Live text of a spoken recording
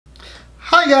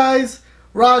Hi guys,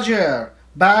 Raj here,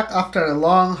 back after a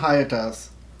long hiatus.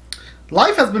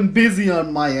 Life has been busy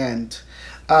on my end.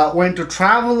 Went to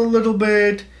travel a little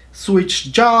bit,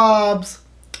 switched jobs,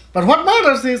 but what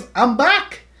matters is I'm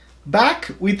back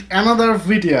with another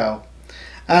video.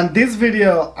 And this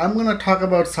video, I'm gonna talk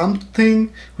about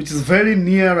something which is very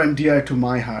near and dear to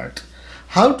my heart: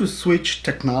 how to switch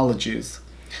technologies.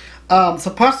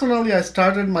 So personally, I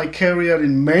started my career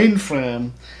in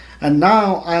mainframe, and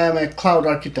now I am a cloud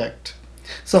architect.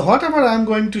 So whatever I'm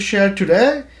going to share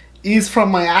today is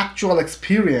from my actual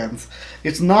experience.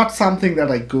 It's not something that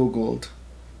I Googled.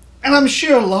 And I'm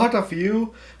sure a lot of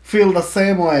you feel the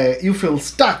same way. You feel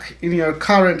stuck in your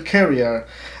current career.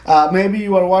 Maybe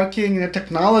you are working in a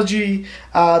technology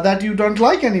that you don't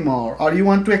like anymore, or you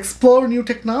want to explore new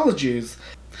technologies.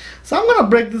 So I'm going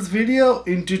to break this video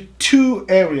into two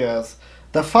areas.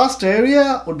 The first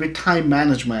area would be time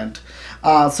management.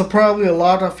 So probably a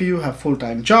lot of you have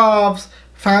full-time jobs,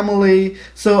 family.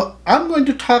 So I'm going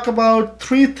to talk about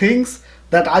three things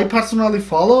that I personally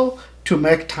follow to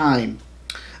make time.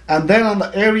 And then on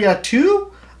the area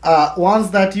two, once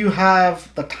that you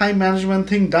have the time management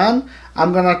thing done,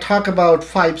 I'm going to talk about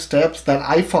 5 steps that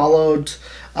I followed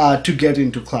to get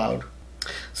into cloud.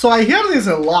 So I hear this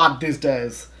a lot these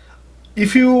days.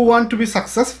 If you want to be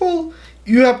successful,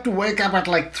 you have to wake up at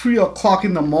like 3 o'clock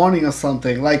in the morning or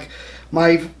something. Like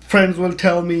my friends will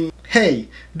tell me, hey,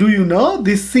 do you know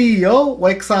this CEO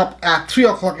wakes up at 3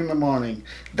 o'clock in the morning?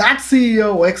 That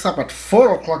CEO wakes up at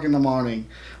 4 o'clock in the morning.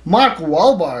 Mark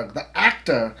Wahlberg, the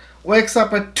actor, wakes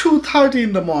up at 2:30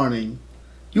 in the morning.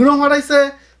 You know what I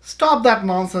say? Stop that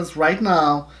nonsense right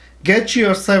now. Get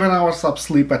your 7 hours of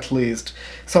sleep at least.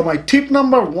 So my tip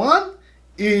number 1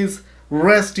 is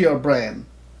rest your brain.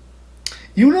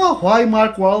 You know why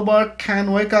Mark Wahlberg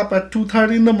can wake up at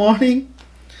 2:30 in the morning?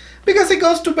 Because he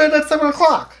goes to bed at 7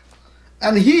 o'clock.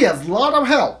 And he has a lot of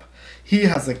help. He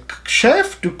has a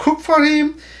chef to cook for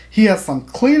him. He has some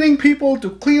cleaning people to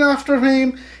clean after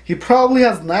him. He probably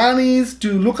has nannies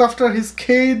to look after his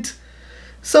kid.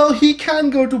 So he can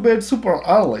go to bed super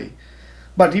early.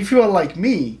 But if you are like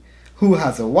me, who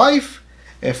has a wife,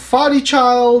 a furry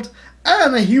child,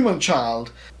 and a human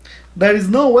child, there is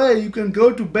no way you can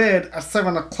go to bed at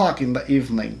 7 o'clock in the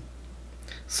evening.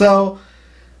 So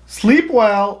sleep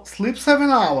well, sleep 7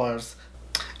 hours.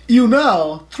 You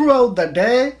know, throughout the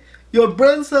day, your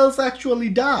brain cells actually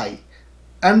die,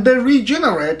 and they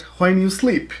regenerate when you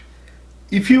sleep.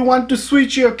 If you want to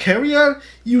switch your career,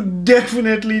 you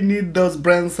definitely need those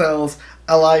brain cells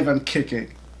alive and kicking.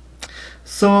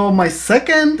 So my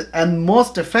second and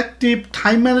most effective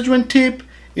time management tip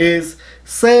is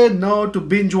say no to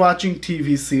binge watching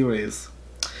TV series.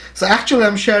 So actually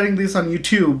I'm sharing this on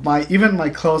YouTube. Even my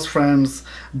close friends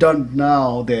don't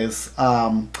know this.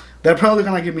 They're probably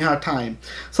gonna give me a hard time.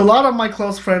 So a lot of my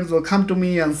close friends will come to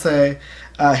me and say,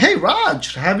 hey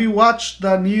Raj, have you watched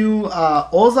the new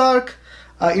Ozark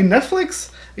in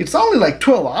Netflix? It's only like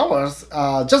 12 hours.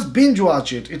 Just binge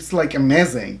watch it. It's like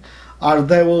amazing. Or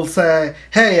they will say,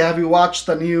 hey, have you watched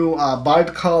the new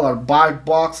Bird Call or Bird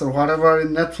Box or whatever in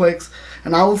Netflix?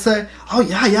 And I will say, oh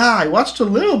yeah, I watched a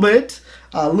little bit.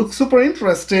 Looks super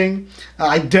interesting.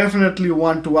 I definitely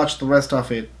want to watch the rest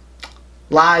of it.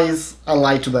 Lies, I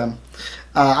lie to them.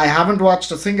 I haven't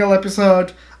watched a single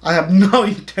episode. I have no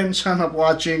intention of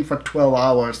watching for 12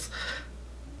 hours.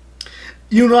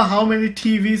 You know how many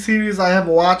TV series I have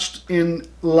watched in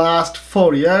last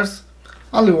 4 years?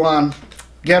 Only one.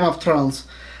 Game of Thrones,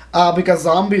 because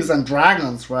zombies and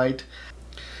dragons, right?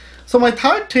 So my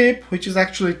third tip, which is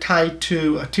actually tied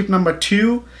to tip number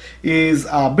 2, is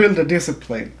build a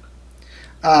discipline.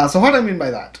 So what I mean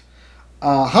by that?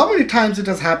 How many times it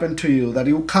has happened to you that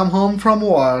you come home from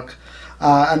work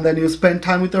and then you spend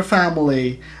time with your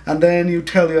family and then you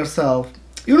tell yourself,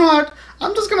 you know what,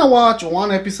 I'm just gonna watch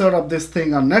one episode of this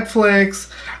thing on Netflix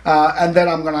and then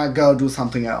I'm gonna go do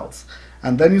something else.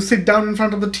 And then you sit down in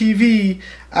front of the TV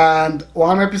and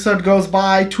one episode goes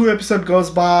by, 2 episodes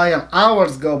goes by, and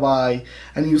hours go by,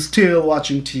 and you're still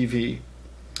watching TV.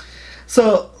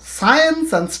 So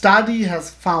science and study has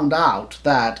found out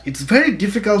that it's very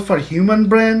difficult for human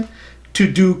brain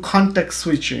to do context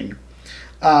switching.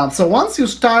 So once you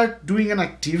start doing an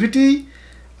activity,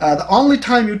 the only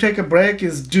time you take a break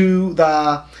is do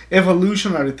the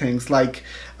evolutionary things like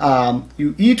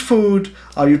you eat food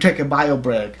or you take a bio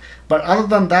break. But other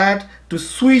than that, to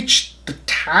switch the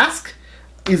task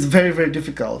is very, very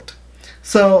difficult.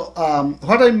 So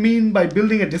what I mean by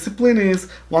building a discipline is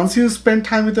once you spend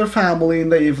time with your family in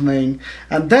the evening,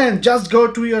 and then just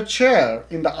go to your chair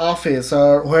in the office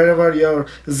or wherever your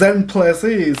Zen place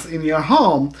is in your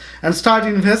home and start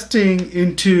investing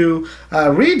into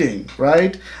reading,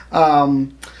 right?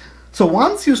 So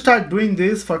once you start doing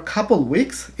this for a couple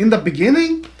weeks, in the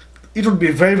beginning, it would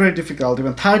be very, very difficult.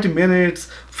 Even 30 minutes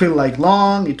feel like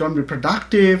long, it won't be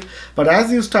productive. But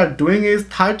as you start doing it,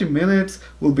 30 minutes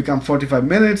will become 45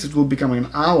 minutes, it will become an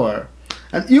hour.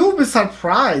 And you'll be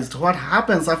surprised what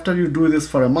happens after you do this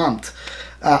for a month.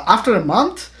 After a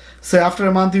month,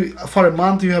 for a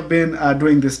month you have been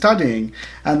doing this studying,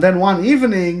 and then one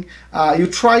evening you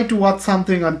try to watch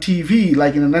something on TV,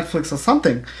 like in a Netflix or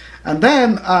something, and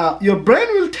then your brain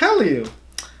will tell you,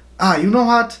 you know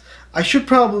what? I should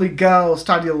probably go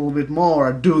study a little bit more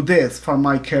or do this for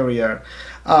my career.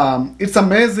 It's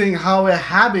amazing how a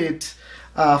habit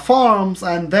forms,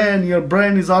 and then your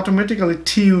brain is automatically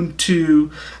tuned to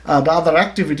the other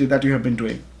activity that you have been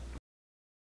doing.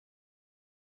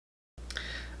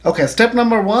 Okay, step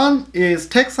number 1 is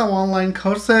take some online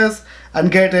courses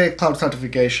and get a cloud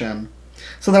certification.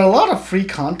 So there are a lot of free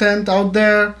content out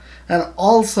there, and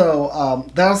also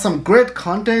there are some great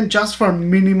content just for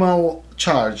minimal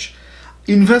charge.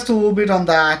 Invest a little bit on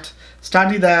that,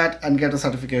 study that, and get a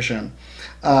certification.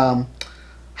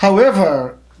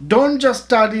 However, don't just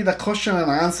study the question and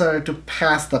answer to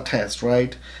pass the test,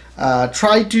 right?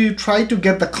 Try to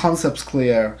get the concepts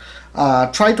clear.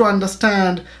 Try to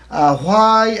understand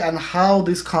why and how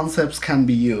these concepts can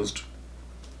be used.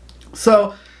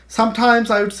 So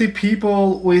sometimes I would see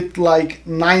people with like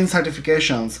 9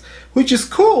 certifications, which is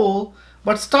cool,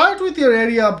 but start with your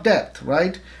area of depth,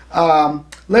 right?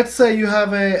 Let's say you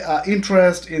have a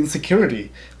interest in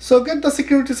security, so get the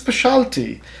security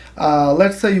specialty.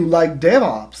 Let's say you like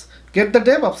DevOps, get the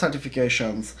DevOps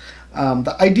certifications.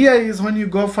 The idea is when you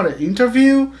go for an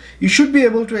interview, you should be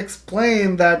able to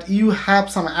explain that you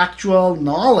have some actual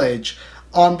knowledge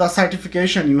on the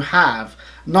certification you have,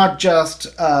 not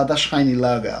just the shiny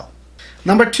logo.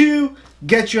 Number 2,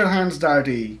 get your hands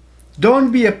dirty.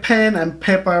 Don't be a pen and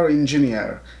paper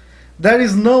engineer. There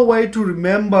is no way to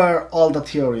remember all the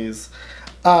theories.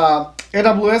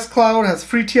 AWS Cloud has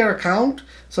free tier account,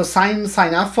 so sign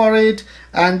up for it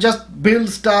and just build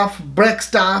stuff, break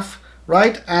stuff,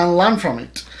 right, and learn from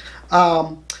it.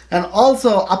 And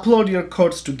also upload your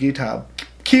codes to GitHub.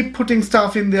 Keep putting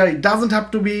stuff in there. It doesn't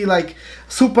have to be like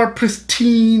super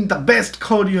pristine, the best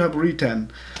code you have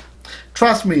written.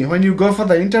 Trust me, when you go for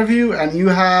the interview and you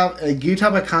have a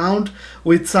GitHub account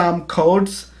with some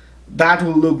codes, that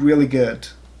will look really good.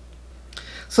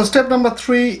 So step number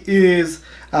 3 is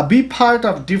be part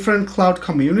of different cloud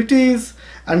communities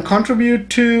and contribute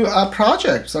to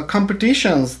projects or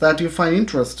competitions that you find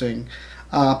interesting.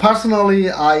 Personally,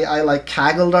 I like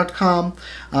Kaggle.com.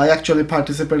 I actually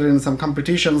participated in some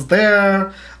competitions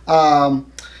there.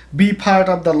 Be part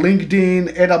of the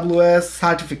LinkedIn AWS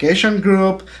certification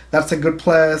group. That's a good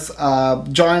place.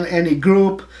 Join any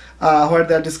group where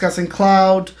they're discussing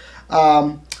cloud.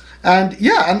 And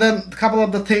then a couple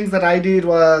of the things that I did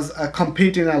was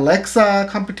compete in Alexa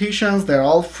competitions. They're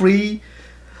all free.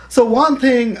 So one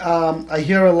thing I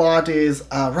hear a lot is,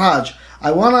 Raj,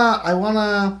 I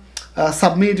wanna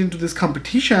submit into this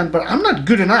competition, but I'm not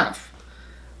good enough.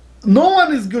 No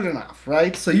one is good enough,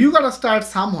 right? So you gotta start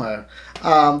somewhere.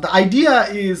 The idea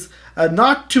is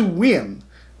not to win,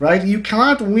 right? You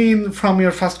cannot win from your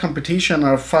first competition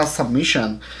or first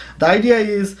submission. The idea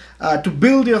is to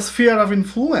build your sphere of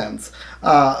influence,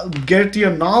 get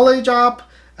your knowledge up,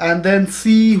 and then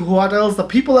see what else the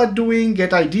people are doing,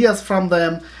 get ideas from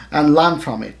them, and learn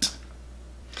from it.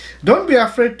 Don't be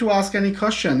afraid to ask any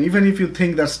question, even if you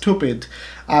think they're stupid.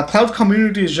 Cloud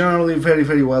community is generally very,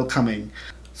 very welcoming.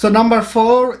 So number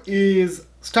 4 is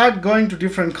start going to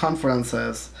different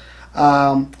conferences.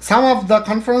 Some of the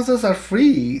conferences are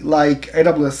free, like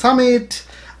AWS Summit,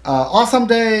 Awesome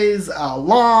Days,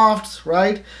 Lofts,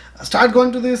 right? Start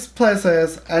going to these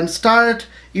places and start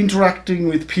interacting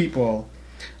with people.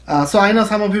 So I know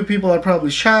some of you people are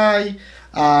probably shy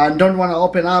and don't want to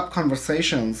open up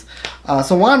conversations.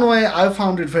 So one way I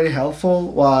found it very helpful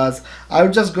was I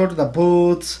would just go to the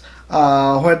booths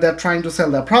where they're trying to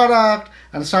sell their product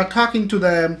and start talking to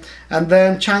them, and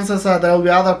then chances are there will be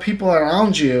other people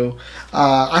around you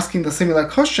asking the similar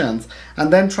questions,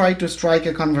 and then try to strike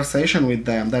a conversation with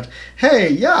them that, hey,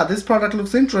 yeah, this product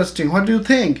looks interesting, what do you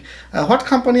think? What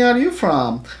company are you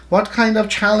from? What kind of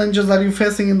challenges are you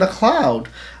facing in the cloud?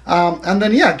 And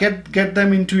then get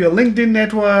them into your LinkedIn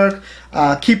network,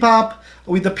 keep up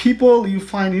with the people you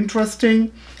find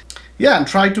interesting, and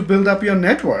try to build up your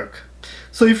network.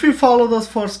 So if you follow those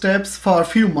 4 steps for a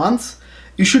few months,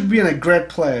 you should be in a great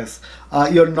place.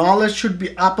 Your knowledge should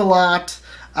be up a lot,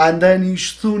 and then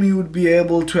soon you would be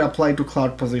able to apply to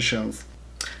cloud positions.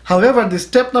 However, the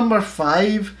step number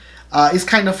 5 is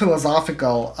kind of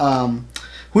philosophical,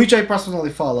 which I personally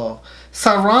follow.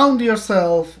 Surround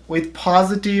yourself with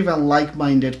positive and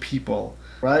like-minded people,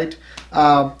 right?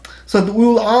 So we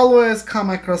will always come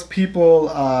across people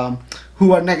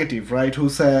who are negative, right? Who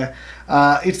say,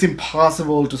 it's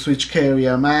impossible to switch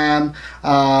career, man,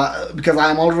 because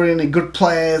I'm already in a good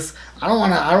place. I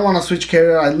don't wanna switch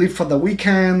career. I live for the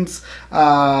weekends.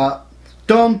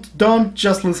 Don't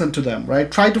just listen to them,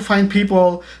 right? Try to find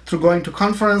people through going to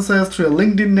conferences, through your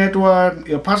LinkedIn network,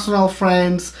 your personal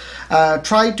friends.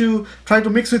 Try to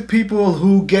mix with people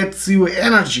who gets you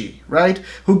energy, right?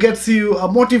 Who gets you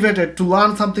motivated to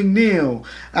learn something new,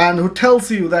 and who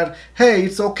tells you that, hey,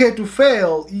 it's okay to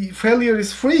fail. Failure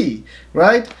is free,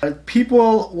 right?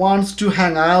 People want to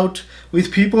hang out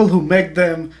with people who make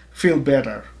them feel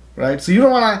better. Right? So you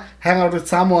don't want to hang out with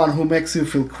someone who makes you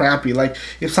feel crappy. Like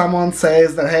if someone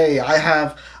says that, hey, I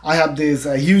have this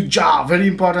huge job, very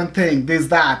important thing, this,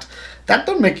 that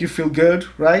don't make you feel good,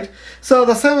 right? So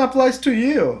the same applies to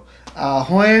you.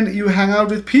 When you hang out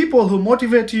with people who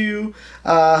motivate you,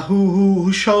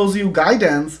 who shows you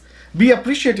guidance, be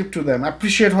appreciative to them,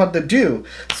 appreciate what they do,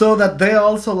 so that they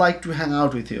also like to hang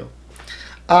out with you.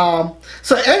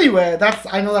 So anyway,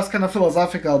 I know that's kind of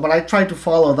philosophical, but I try to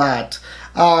follow that.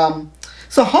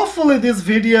 So hopefully this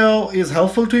video is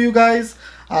helpful to you guys.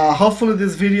 Hopefully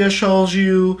this video shows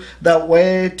you the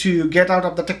way to get out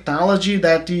of the technology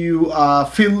that you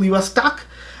feel you are stuck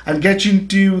and get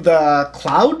into the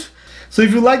cloud. So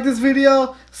if you like this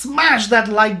video, smash that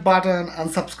like button and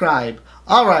subscribe.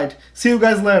 Alright, see you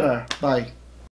guys later. Bye.